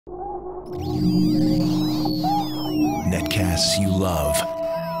Netcasts you love.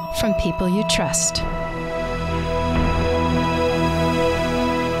 From people you trust.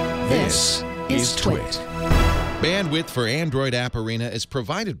 This is Twit. Bandwidth for Android App Arena is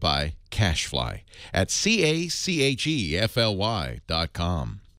provided by CacheFly at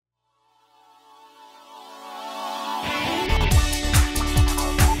CacheFly.com.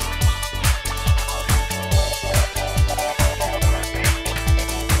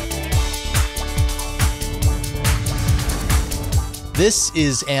 This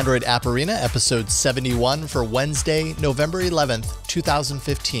is Android App Arena, episode 71 for Wednesday, November 11th,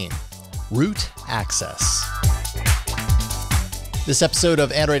 2015. Root Access. This episode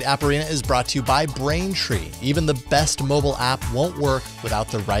of Android App Arena is brought to you by Braintree. Even the best mobile app won't work without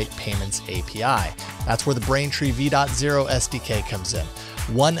the right payments API. That's where the Braintree V.0 SDK comes in.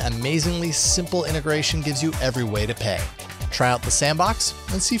 One amazingly simple integration gives you every way to pay. Try out the sandbox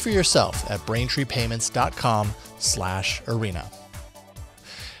and see for yourself at braintreepayments.com/arena.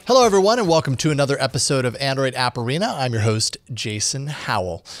 Hello, everyone, and welcome to another episode of Android App Arena. I'm your host, Jason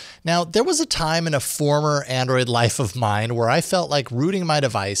Howell. Now, there was a time in a former Android life of mine where I felt like rooting my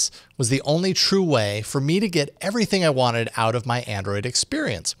device was the only true way for me to get everything I wanted out of my Android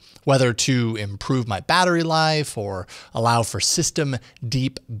experience, whether to improve my battery life or allow for system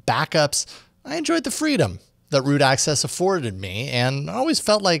deep backups. I enjoyed the freedom that root access afforded me, and I always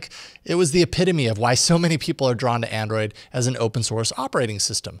felt like it was the epitome of why so many people are drawn to Android as an open source operating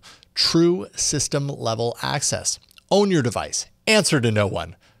system. True system level access. Own your device. Answer to no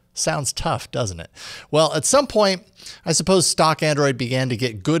one. Sounds tough, doesn't it? Well, at some point, I suppose stock Android began to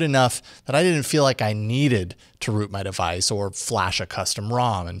get good enough that I didn't feel like I needed to root my device or flash a custom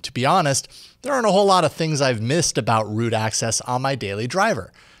ROM. And to be honest, there aren't a whole lot of things I've missed about root access on my daily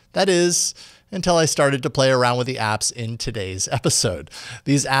driver. That is, until I started to play around with the apps in today's episode.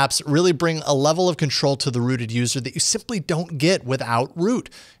 These apps really bring a level of control to the rooted user that you simply don't get without root.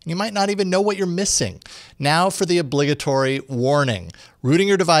 And you might not even know what you're missing. Now for the obligatory warning. Rooting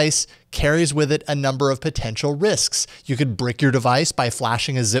your device carries with it a number of potential risks. You could brick your device by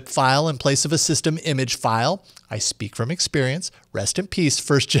flashing a zip file in place of a system image file. I speak from experience. Rest in peace,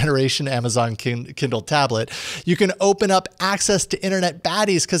 first generation Amazon Kindle tablet. You can open up access to internet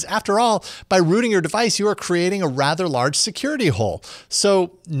baddies because after all, by rooting your device, you are creating a rather large security hole.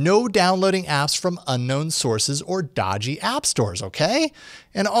 So no downloading apps from unknown sources or dodgy app stores, okay?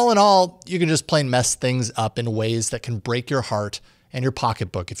 And all in all, you can just plain mess things up in ways that can break your heart and your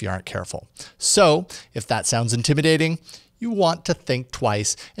pocketbook if you aren't careful. So if that sounds intimidating, you want to think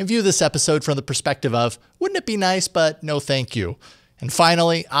twice and view this episode from the perspective of, wouldn't it be nice, but no thank you. And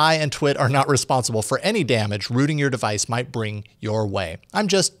finally, I and Twit are not responsible for any damage rooting your device might bring your way. I'm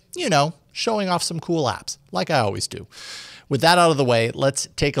just, showing off some cool apps, like I always do. With that out of the way, let's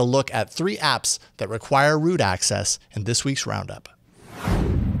take a look at 3 apps that require root access in this week's roundup.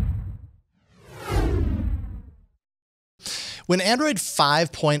 When Android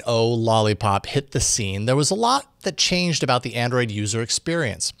 5.0 Lollipop hit the scene, there was a lot that changed about the Android user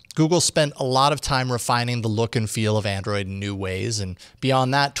experience. Google spent a lot of time refining the look and feel of Android in new ways, and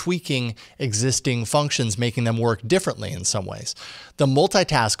beyond that, tweaking existing functions, making them work differently in some ways. The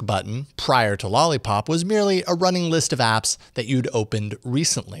multitask button, prior to Lollipop, was merely a running list of apps that you'd opened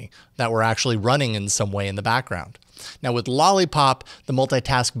recently that were actually running in some way in the background. Now with Lollipop, the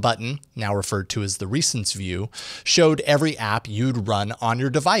multitask button, now referred to as the Recents view, showed every app you'd run on your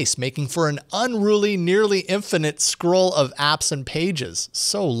device, making for an unruly, nearly infinite scroll of apps and pages.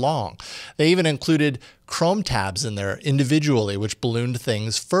 So long. They even included Chrome tabs in there individually, which ballooned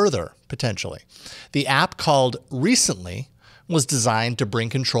things further, potentially. The app called Recently was designed to bring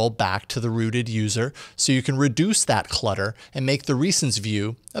control back to the rooted user so you can reduce that clutter and make the Recents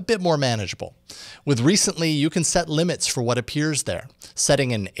view a bit more manageable. With Recently, you can set limits for what appears there.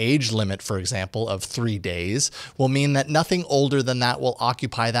 Setting an age limit, for example, of 3 days will mean that nothing older than that will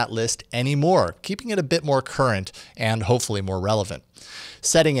occupy that list anymore, keeping it a bit more current and hopefully more relevant.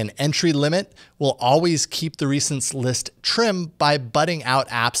 Setting an entry limit will always keep the Recents list trim by butting out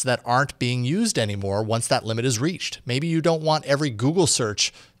apps that aren't being used anymore once that limit is reached. Maybe you don't want every Google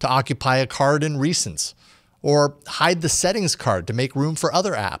search to occupy a card in Recents, or hide the settings card to make room for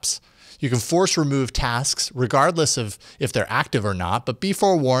other apps. You can force remove tasks regardless of if they're active or not, but be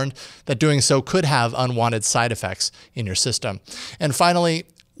forewarned that doing so could have unwanted side effects in your system. And finally,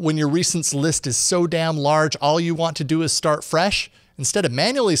 when your Recents list is so damn large, all you want to do is start fresh, Instead of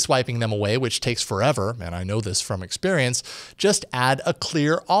manually swiping them away, which takes forever, and I know this from experience, just add a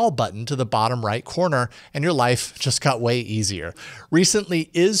clear all button to the bottom right corner and your life just got way easier. Recently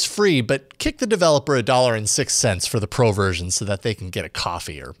is free, but kick the developer $1.06 for the pro version so that they can get a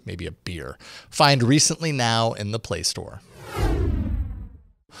coffee or maybe a beer. Find Recently now in the Play Store.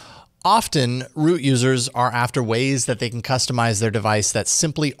 Often, root users are after ways that they can customize their device that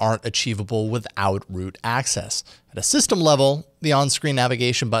simply aren't achievable without root access. At a system level, the on-screen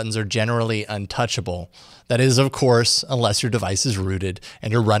navigation buttons are generally untouchable. That is, of course, unless your device is rooted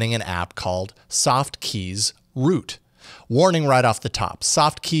and you're running an app called SoftKeyZ Root. Warning right off the top,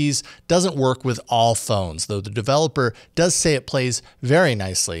 SoftKeyZ doesn't work with all phones, though the developer does say it plays very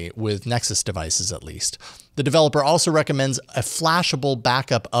nicely with Nexus devices at least. The developer also recommends a flashable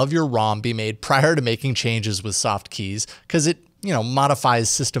backup of your ROM be made prior to making changes with SoftKeyZ because it, modifies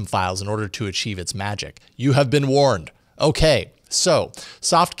system files in order to achieve its magic. You have been warned. Okay. So,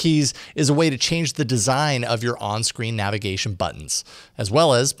 SoftKeyZ is a way to change the design of your on-screen navigation buttons, as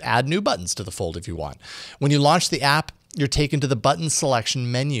well as add new buttons to the fold if you want. When you launch the app, you're taken to the button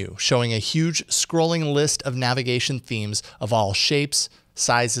selection menu, showing a huge scrolling list of navigation themes of all shapes,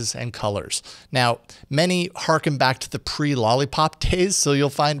 sizes, and colors. Now, many harken back to the pre-Lollipop days, so you'll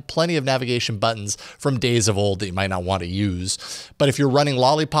find plenty of navigation buttons from days of old that you might not want to use. But if you're running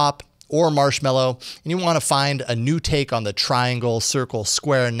Lollipop or Marshmallow, and you want to find a new take on the triangle, circle,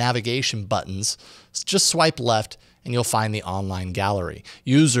 square navigation buttons, just swipe left and you'll find the online gallery.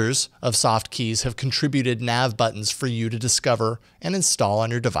 Users of SoftKeyZ have contributed nav buttons for you to discover and install on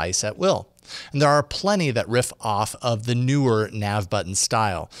your device at will. And there are plenty that riff off of the newer nav button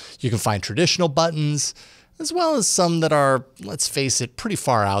style. You can find traditional buttons, as well as some that are, let's face it, pretty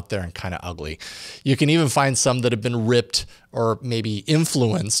far out there and kind of ugly. You can even find some that have been ripped or maybe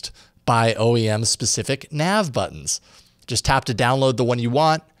influenced by OEM-specific nav buttons. Just tap to download the one you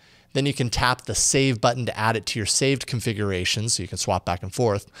want. Then you can tap the Save button to add it to your saved configuration so you can swap back and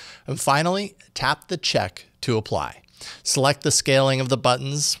forth. And finally, tap the check to apply. Select the scaling of the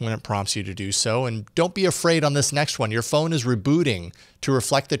buttons when it prompts you to do so, and don't be afraid on this next one. Your phone is rebooting to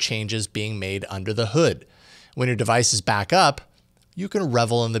reflect the changes being made under the hood. When your device is back up, you can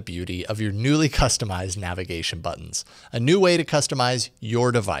revel in the beauty of your newly customized navigation buttons. A new way to customize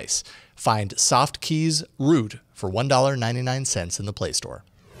your device. Find SoftKeyZ Root for $1.99 in the Play Store.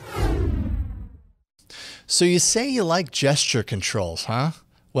 So you say you like gesture controls, huh?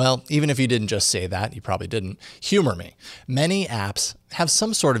 Well, even if you didn't just say that, you probably didn't, humor me. Many apps have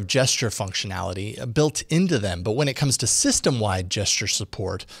some sort of gesture functionality built into them, but when it comes to system-wide gesture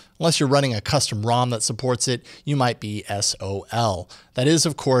support, unless you're running a custom ROM that supports it, you might be SOL. That is,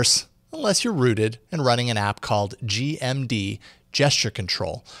 of course, unless you're rooted and running an app called GMD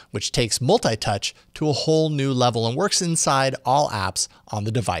GestureControl, which takes multi-touch to a whole new level and works inside all apps on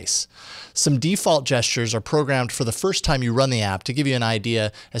the device. Some default gestures are programmed for the first time you run the app to give you an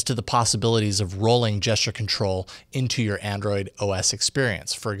idea as to the possibilities of rolling gesture control into your Android OS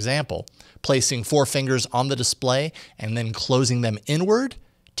experience. For example, placing 4 fingers on the display and then closing them inward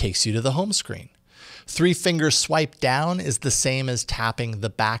takes you to the home screen. 3-finger swipe down is the same as tapping the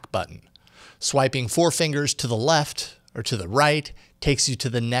back button. Swiping 4 fingers to the left or to the right takes you to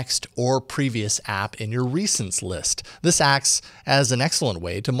the next or previous app in your recents list. This acts as an excellent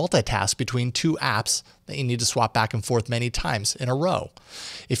way to multitask between 2 apps that you need to swap back and forth many times in a row.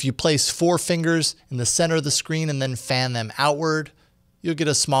 If you place 4 fingers in the center of the screen and then fan them outward, you'll get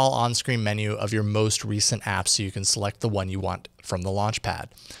a small on-screen menu of your most recent apps so you can select the one you want from the launchpad.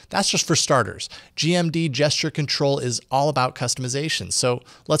 That's just for starters. GMD GestureControl is all about customization, so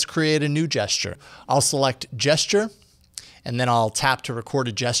let's create a new gesture. I'll select Gesture, and then I'll tap to record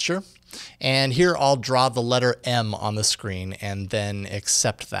a gesture. And here I'll draw the letter M on the screen and then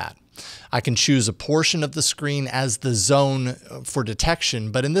accept that. I can choose a portion of the screen as the zone for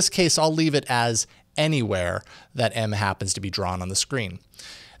detection, but in this case, I'll leave it as anywhere that M happens to be drawn on the screen.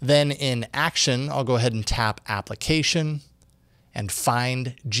 Then in Action, I'll go ahead and tap Application and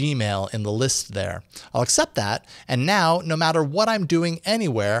find Gmail in the list there. I'll accept that, and now, no matter what I'm doing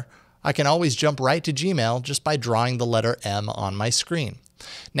anywhere, I can always jump right to Gmail just by drawing the letter M on my screen.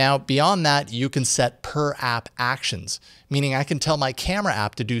 Now, beyond that, you can set per app actions, meaning I can tell my camera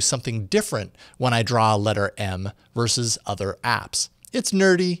app to do something different when I draw a letter M versus other apps. It's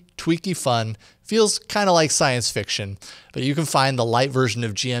nerdy, tweaky fun, feels kind of like science fiction, but you can find the light version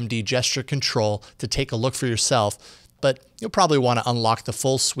of GMD GestureControl to take a look for yourself, but you'll probably want to unlock the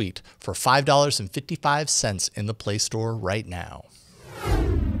full suite for $5.55 in the Play Store right now.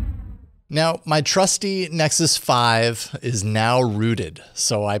 Now, my trusty Nexus 5 is now rooted,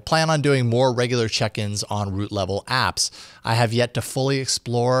 so I plan on doing more regular check-ins on root level apps. I have yet to fully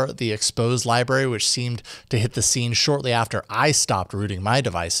explore the exposed library, which seemed to hit the scene shortly after I stopped rooting my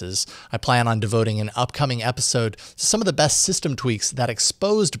devices. I plan on devoting an upcoming episode to some of the best system tweaks that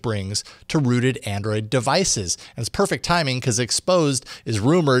exposed brings to rooted Android devices. And it's perfect timing because exposed is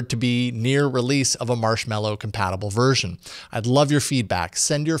rumored to be near release of a Marshmallow compatible version. I'd love your feedback.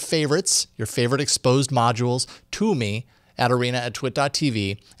 Send your favorites, your favorite exposed modules to me at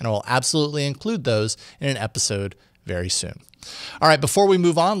arena@twit.tv, and I will absolutely include those in an episode very soon. All right, before we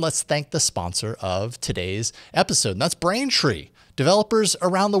move on, let's thank the sponsor of today's episode, and that's Braintree. Developers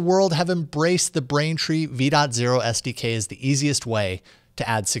around the world have embraced the Braintree V.0 SDK as the easiest way to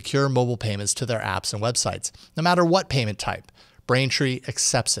add secure mobile payments to their apps and websites, no matter what payment type. Braintree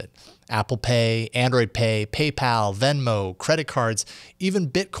accepts it. Apple Pay, Android Pay, PayPal, Venmo, credit cards,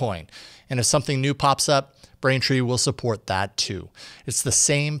 even Bitcoin. And if something new pops up, Braintree will support that too. It's the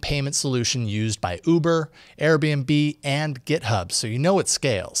same payment solution used by Uber, Airbnb, and GitHub, so you know it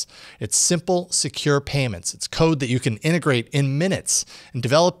scales. It's simple, secure payments. It's code that you can integrate in minutes. And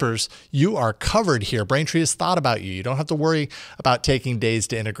developers, you are covered here. Braintree has thought about you. You don't have to worry about taking days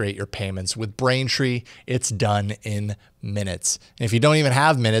to integrate your payments. With Braintree, it's done in minutes. And if you don't even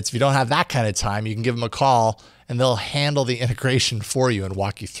have minutes, if you don't have that kind of time, you can give them a call and they'll handle the integration for you and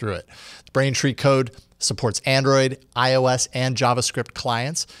walk you through it. The Braintree code supports Android, iOS, and JavaScript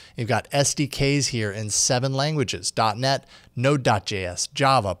clients. You've got SDKs here in 7 languages: .NET, Node.js,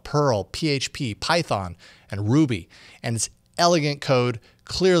 Java, Perl, PHP, Python, and Ruby. And it's elegant code,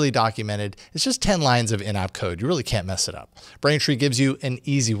 clearly documented. It's just 10 lines of in-app code. You really can't mess it up. Braintree gives you an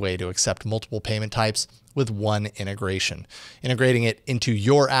easy way to accept multiple payment types with one integration. Integrating it into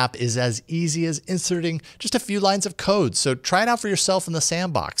your app is as easy as inserting just a few lines of code. So try it out for yourself in the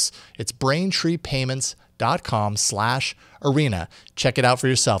sandbox. It's braintreepayments.com/arena. Check it out for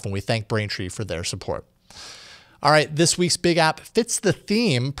yourself, and we thank Braintree for their support. All right, this week's big app fits the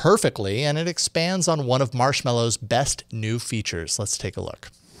theme perfectly, and it expands on one of Marshmallow's best new features. Let's take a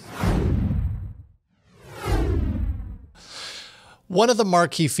look. One of the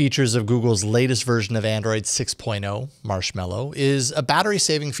marquee features of Google's latest version of Android 6.0, Marshmallow, is a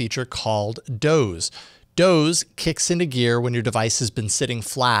battery-saving feature called Doze. Doze kicks into gear when your device has been sitting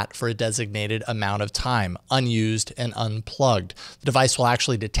flat for a designated amount of time, unused and unplugged. The device will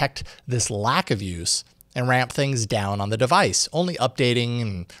actually detect this lack of use and ramp things down on the device, only updating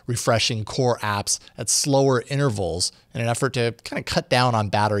and refreshing core apps at slower intervals in an effort to kind of cut down on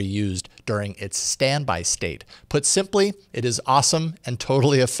battery used during its standby state. Put simply, it is awesome and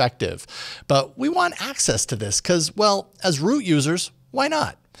totally effective. But we want access to this because, well, as root users, why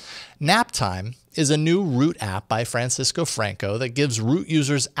not? Naptime is a new root app by Francisco Franco that gives root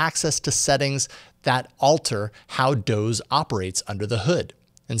users access to settings that alter how Doze operates under the hood.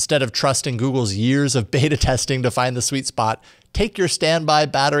 Instead of trusting Google's years of beta testing to find the sweet spot, take your standby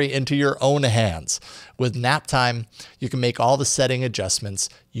battery into your own hands. With Naptime, you can make all the setting adjustments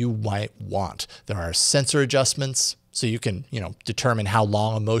you might want. There are sensor adjustments, so you can, determine how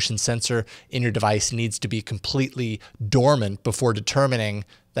long a motion sensor in your device needs to be completely dormant before determining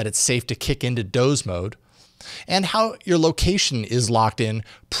that it's safe to kick into Doze mode, and how your location is locked in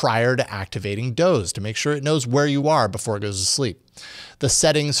prior to activating Doze to make sure it knows where you are before it goes to sleep. The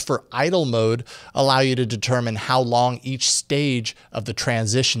settings for idle mode allow you to determine how long each stage of the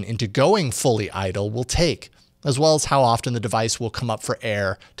transition into going fully idle will take, as well as how often the device will come up for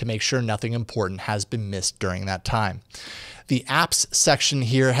air to make sure nothing important has been missed during that time. The apps section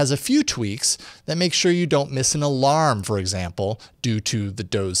here has a few tweaks that make sure you don't miss an alarm, for example, due to the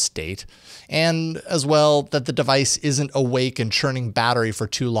Doze state, and as well that the device isn't awake and churning battery for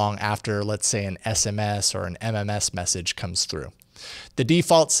too long after, let's say, an SMS or an MMS message comes through. The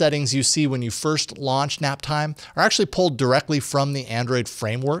default settings you see when you first launch Naptime are actually pulled directly from the Android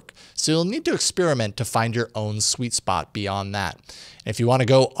framework, so you'll need to experiment to find your own sweet spot beyond that. If you want to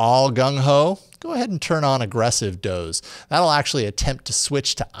go all gung-ho, go ahead and turn on aggressive Doze. That'll actually attempt to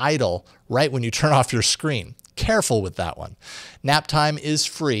switch to idle right when you turn off your screen. Careful with that one. Naptime is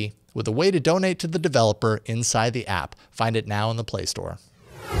free with a way to donate to the developer inside the app. Find it now in the Play Store.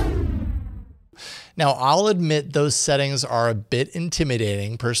 Now, I'll admit those settings are a bit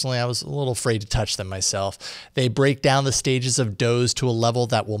intimidating. Personally, I was a little afraid to touch them myself. They break down the stages of Doze to a level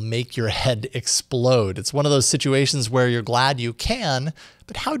that will make your head explode. It's one of those situations where you're glad you can,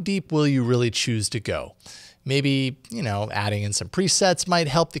 but how deep will you really choose to go? Maybe, adding in some presets might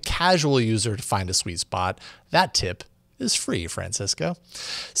help the casual user to find a sweet spot. That tip is free, Francisco.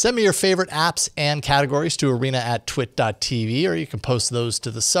 Send me your favorite apps and categories to arena@twit.tv, or you can post those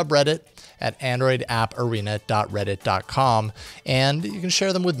to the subreddit at androidapparena.reddit.com, and you can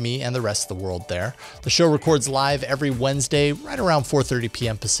share them with me and the rest of the world there. The show records live every Wednesday right around 4:30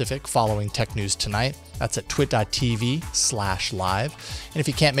 p.m. Pacific following Tech News Tonight. That's at twit.tv/live. And if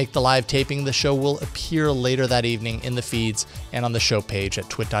you can't make the live taping, the show will appear later that evening in the feeds and on the show page at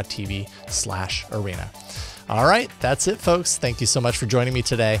twit.tv/arena. All right, that's it, folks. Thank you so much for joining me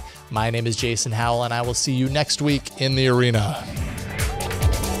today. My name is Jason Howell, and I will see you next week in the arena.